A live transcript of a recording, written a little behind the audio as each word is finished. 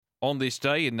On this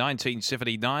day in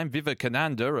 1979,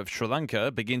 Vivekananda of Sri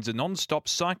Lanka begins a non-stop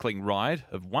cycling ride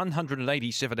of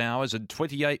 187 hours and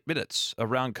 28 minutes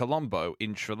around Colombo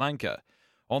in Sri Lanka.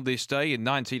 On this day in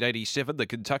 1987, the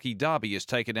Kentucky Derby is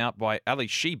taken out by Ali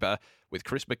Sheba with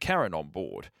Chris McCarron on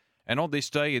board. And on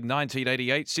this day in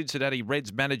 1988, Cincinnati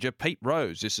Reds manager Pete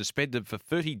Rose is suspended for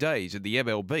 30 days in the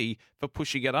MLB for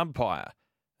pushing an umpire.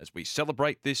 As we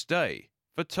celebrate this day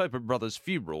for Tobin Brothers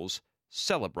Funerals,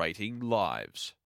 celebrating lives.